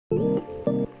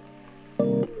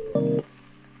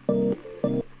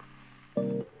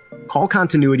Call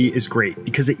continuity is great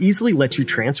because it easily lets you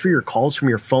transfer your calls from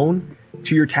your phone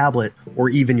to your tablet or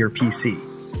even your PC.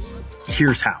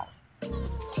 Here's how.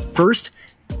 First,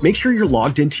 make sure you're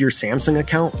logged into your Samsung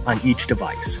account on each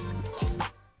device.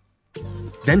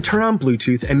 Then turn on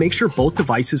Bluetooth and make sure both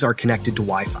devices are connected to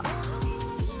Wi-Fi.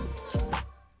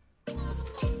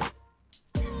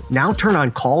 Now turn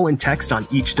on call and text on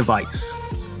each device.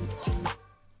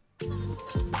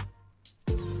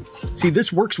 See,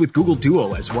 this works with Google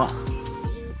Duo as well.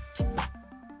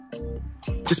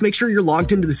 Just make sure you're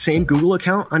logged into the same Google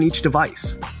account on each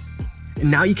device.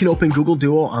 And now you can open Google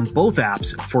Duo on both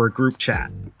apps for a group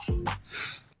chat.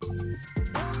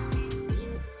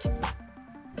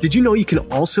 Did you know you can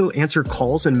also answer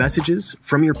calls and messages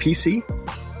from your PC?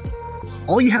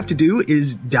 All you have to do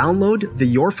is download the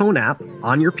Your Phone app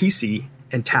on your PC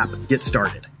and tap Get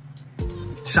Started.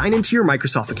 Sign into your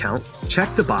Microsoft account,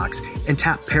 check the box, and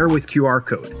tap Pair with QR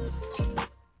code.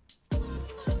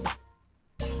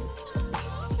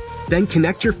 Then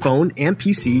connect your phone and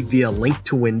PC via Link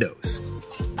to Windows.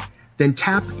 Then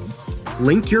tap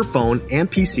Link your phone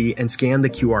and PC and scan the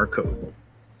QR code.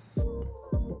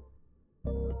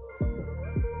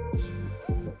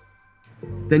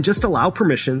 Then just allow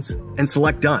permissions and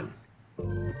select Done.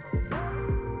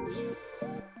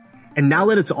 And now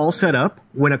that it's all set up,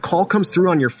 when a call comes through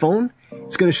on your phone,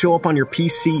 it's going to show up on your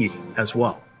PC as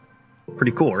well.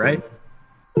 Pretty cool, right?